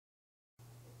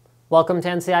Welcome to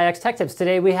NCIX Tech Tips.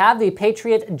 Today we have the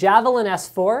Patriot Javelin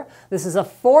S4. This is a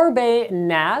 4-bay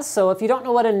NAS, so if you don't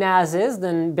know what a NAS is,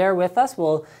 then bear with us.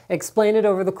 We'll explain it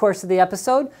over the course of the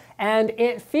episode. And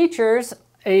it features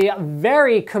a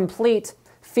very complete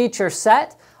feature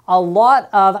set, a lot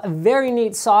of very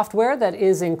neat software that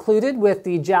is included with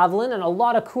the Javelin, and a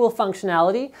lot of cool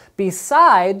functionality,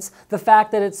 besides the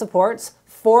fact that it supports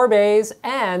 4 bays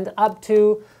and up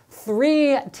to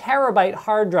 3 terabyte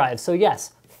hard drives. So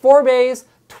yes, 4 bays,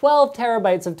 12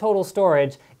 terabytes of total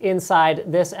storage inside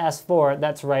this S4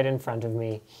 that's right in front of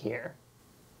me here.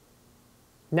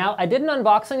 Now, I did an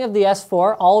unboxing of the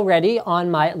S4 already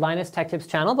on my Linus Tech Tips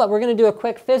channel, but we're going to do a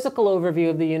quick physical overview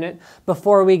of the unit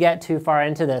before we get too far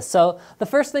into this. So the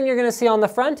first thing you're going to see on the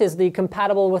front is the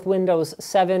compatible with Windows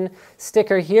 7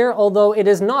 sticker here, although it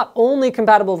is not only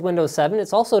compatible with Windows 7,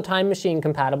 it's also Time Machine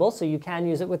compatible, so you can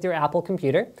use it with your Apple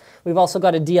computer. We've also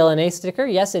got a DLNA sticker.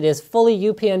 Yes, it is fully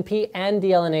UPnP and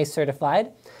DLNA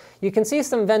certified. You can see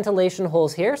some ventilation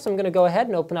holes here, so I'm going to go ahead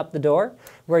and open up the door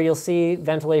where you'll see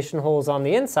ventilation holes on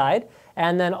the inside.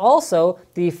 And then also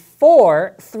the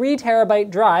 4 3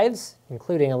 terabyte drives,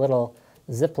 including a little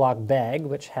Ziploc bag,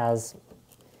 which has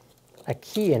a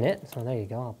key in it. So there you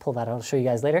go, I'll pull that out, I'll show you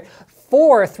guys later.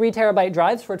 4 3 terabyte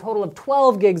drives for a total of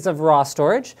 12 gigs of raw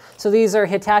storage. So these are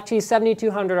Hitachi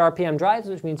 7200 RPM drives,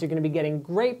 which means you're going to be getting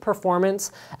great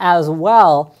performance as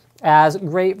well as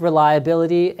great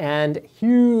reliability and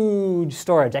huge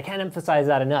storage. I can't emphasize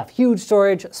that enough. Huge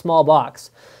storage, small box.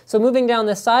 So moving down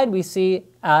this side, we see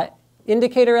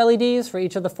indicator LEDs for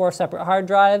each of the 4 separate hard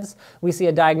drives. We see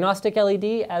a diagnostic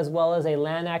LED as well as a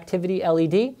LAN activity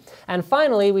LED. And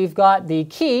finally, we've got the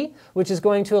key, which is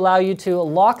going to allow you to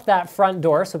lock that front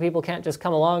door so people can't just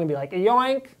come along and be like,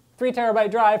 yoink, 3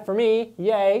 terabyte drive for me,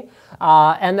 yay.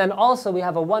 And then also we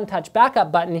have a one-touch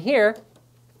backup button here,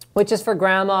 which is for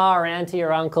grandma or auntie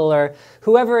or uncle or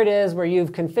whoever it is where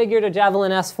you've configured a Javelin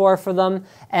S4 for them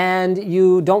and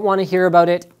you don't want to hear about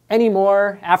it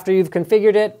anymore after you've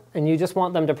configured it, and you just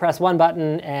want them to press one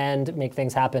button and make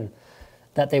things happen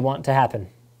that they want to happen.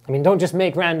 I mean, don't just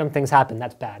make random things happen,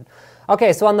 that's bad.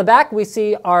 Okay, so on the back we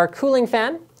see our cooling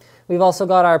fan. We've also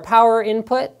got our power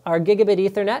input, our gigabit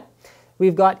Ethernet.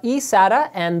 We've got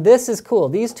eSATA, and this is cool.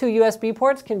 These 2 USB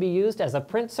ports can be used as a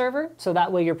print server, so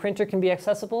that way your printer can be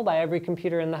accessible by every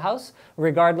computer in the house,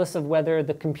 regardless of whether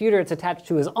the computer it's attached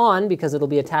to is on, because it'll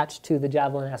be attached to the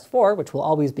Javelin S4, which will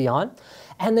always be on.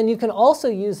 And then you can also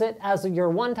use it as your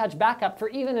one-touch backup for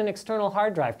even an external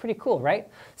hard drive. Pretty cool, right?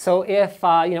 So if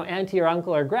auntie or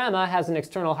uncle or grandma has an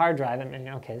external hard drive, I mean,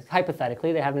 okay,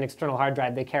 hypothetically, they have an external hard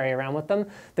drive they carry around with them.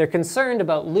 They're concerned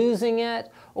about losing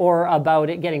it or about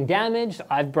it getting damaged.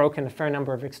 I've broken a fair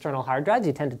number of external hard drives.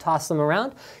 You tend to toss them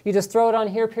around. You just throw it on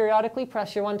here periodically,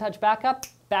 press your one-touch backup,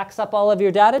 backs up all of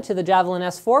your data to the Javelin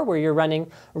S4 where you're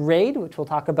running RAID, which we'll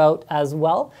talk about as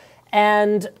well.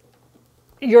 And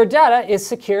your data is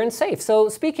secure and safe. So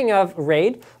speaking of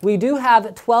RAID, we do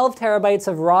have 12 terabytes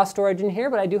of raw storage in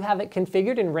here, but I do have it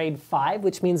configured in RAID 5,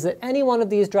 which means that any one of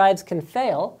these drives can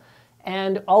fail,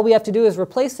 and all we have to do is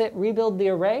replace it, rebuild the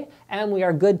array, and we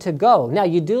are good to go. Now,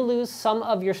 you do lose some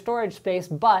of your storage space,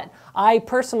 but I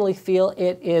personally feel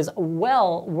it is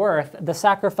well worth the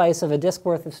sacrifice of a disk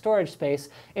worth of storage space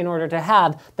in order to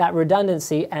have that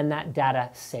redundancy and that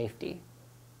data safety.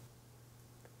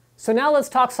 So now let's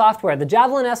talk software. The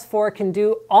Javelin S4 can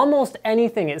do almost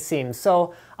anything, it seems.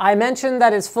 So I mentioned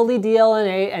that it's fully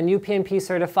DLNA and UPnP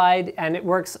certified, and it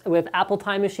works with Apple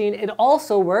Time Machine. It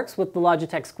also works with the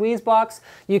Logitech Squeezebox.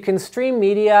 You can stream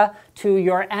media to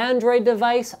your Android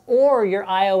device or your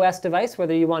iOS device,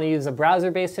 whether you want to use a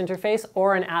browser-based interface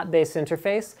or an app-based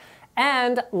interface.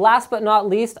 And last but not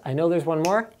least, I know there's one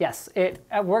more. Yes, it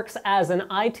works as an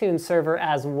iTunes server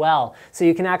as well. So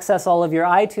you can access all of your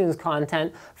iTunes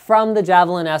content from the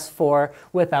Javelin S4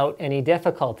 without any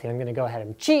difficulty. I'm going to go ahead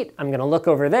and cheat. I'm going to look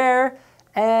over there.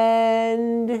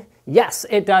 And yes,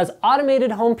 it does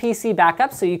automated home PC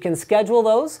backup, so you can schedule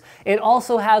those. It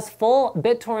also has full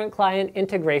BitTorrent client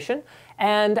integration.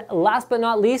 And last but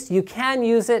not least, you can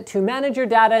use it to manage your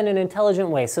data in an intelligent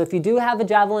way. So if you do have a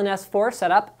Javelin S4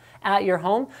 set up at your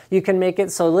home, you can make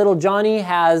it so little Johnny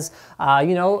has,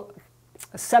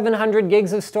 700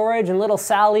 gigs of storage, and little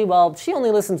Sally, well, she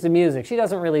only listens to music. She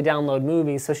doesn't really download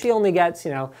movies, so she only gets,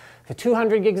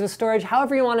 200 gigs of storage.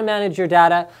 However you want to manage your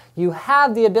data, you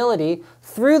have the ability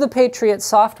through the Patriot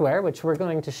software, which we're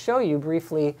going to show you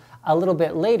briefly a little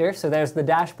bit later, so there's the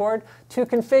dashboard, to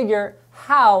configure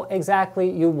how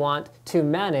exactly you want to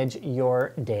manage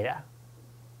your data.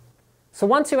 So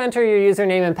once you enter your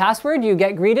username and password, you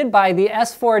get greeted by the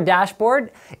S4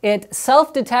 dashboard. It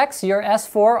self-detects your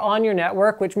S4 on your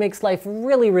network, which makes life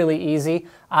really, really easy.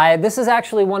 This is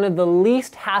actually one of the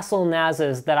least hassle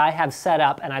NASs that I have set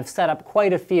up, and I've set up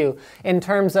quite a few, in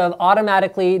terms of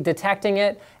automatically detecting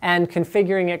it and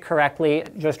configuring it correctly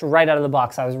just right out of the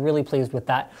box. I was really pleased with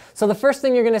that. So the first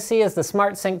thing you're going to see is the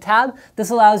Smart Sync tab. This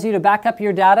allows you to back up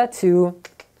your data to,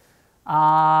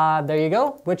 there you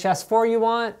go, which S4 you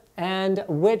want, and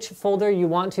which folder you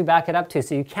want to back it up to.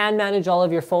 So you can manage all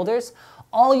of your folders.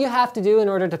 All you have to do in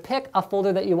order to pick a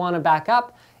folder that you want to back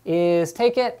up is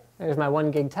take it, there's my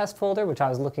 1 gig test folder, which I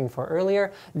was looking for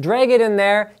earlier, drag it in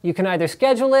there. You can either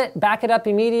schedule it, back it up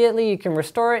immediately, you can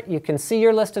restore it, you can see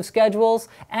your list of schedules,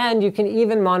 and you can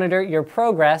even monitor your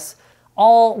progress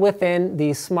all within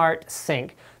the Smart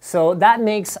Sync. So that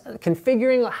makes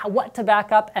configuring what to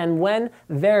back up and when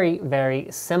very,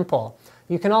 very simple.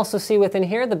 You can also see within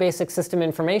here the basic system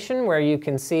information where you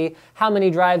can see how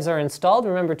many drives are installed.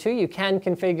 Remember too, you can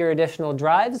configure additional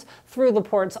drives through the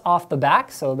ports off the back,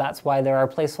 so that's why there are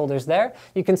placeholders there.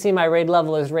 You can see my RAID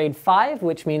level is RAID 5,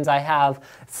 which means I have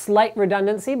slight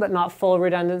redundancy but not full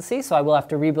redundancy, so I will have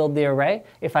to rebuild the array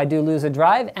if I do lose a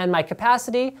drive. And my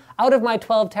capacity, out of my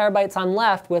 12 terabytes, I'm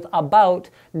left with about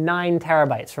 9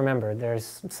 terabytes. Remember,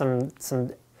 there's some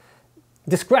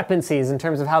discrepancies in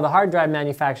terms of how the hard drive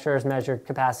manufacturers measure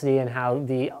capacity and how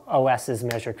the OSs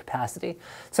measure capacity.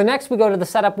 So next we go to the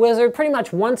setup wizard. Pretty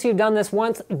much once you've done this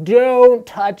once, don't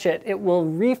touch it. It will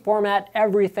reformat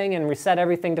everything and reset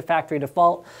everything to factory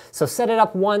default. So set it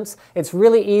up once. It's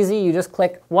really easy. You just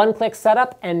click one-click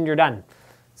setup and you're done.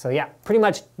 So yeah, pretty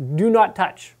much do not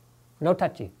touch. No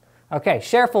touchy. Okay,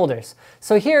 share folders.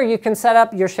 So here you can set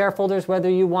up your share folders whether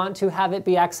you want to have it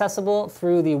be accessible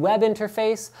through the web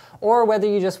interface or whether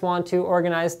you just want to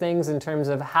organize things in terms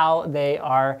of how they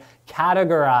are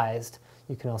categorized.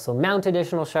 You can also mount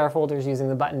additional share folders using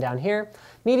the button down here.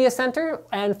 Media Center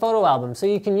and Photo Album. So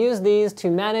you can use these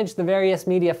to manage the various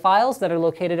media files that are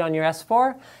located on your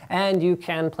S4, and you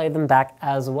can play them back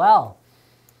as well.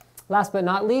 Last but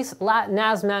not least,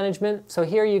 NAS management. So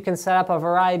here you can set up a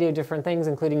variety of different things,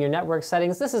 including your network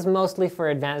settings. This is mostly for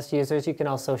advanced users. You can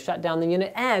also shut down the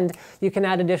unit, and you can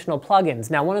add additional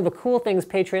plugins. Now, one of the cool things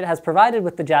Patriot has provided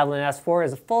with the Javelin S4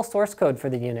 is a full source code for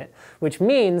the unit, which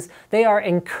means they are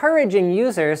encouraging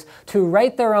users to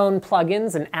write their own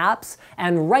plugins and apps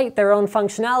and write their own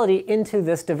functionality into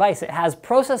this device. It has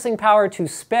processing power to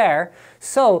spare,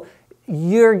 so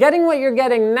you're getting what you're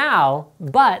getting now,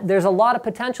 but there's a lot of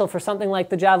potential for something like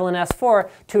the Javelin S4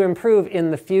 to improve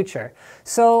in the future.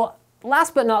 So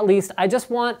last but not least, I just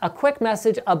want a quick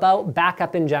message about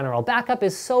backup in general. Backup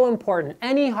is so important.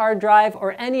 Any hard drive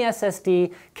or any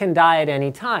SSD can die at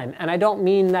any time. And I don't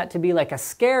mean that to be like a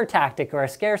scare tactic or a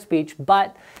scare speech,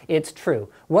 but it's true.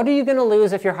 What are you going to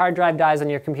lose if your hard drive dies on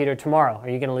your computer tomorrow? Are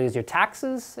you going to lose your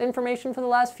taxes information for the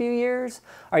last few years?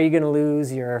 Are you going to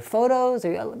lose your photos?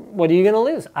 What are you going to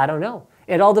lose? I don't know.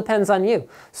 It all depends on you.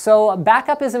 So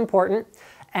backup is important.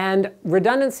 And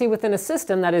redundancy within a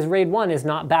system that is RAID 1 is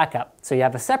not backup. So you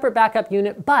have a separate backup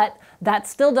unit, but that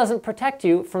still doesn't protect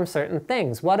you from certain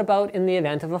things. What about in the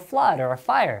event of a flood or a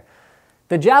fire?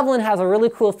 The Javelin has a really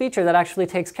cool feature that actually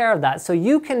takes care of that. So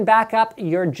you can back up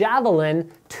your Javelin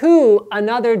to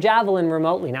another Javelin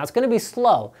remotely. Now it's going to be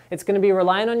slow. It's going to be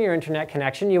relying on your internet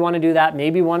connection. You want to do that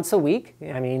maybe once a week.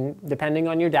 I mean, depending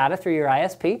on your data through your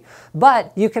ISP.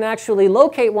 But you can actually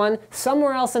locate one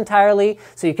somewhere else entirely.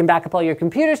 So you can back up all your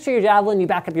computers to your Javelin. You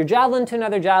back up your Javelin to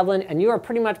another Javelin, and you are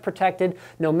pretty much protected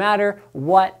no matter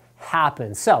what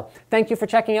happens. So thank you for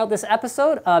checking out this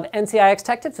episode of NCIX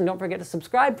Tech Tips, and don't forget to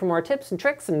subscribe for more tips and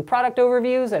tricks and product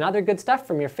overviews and other good stuff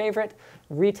from your favorite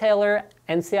retailer,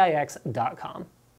 NCIX.com.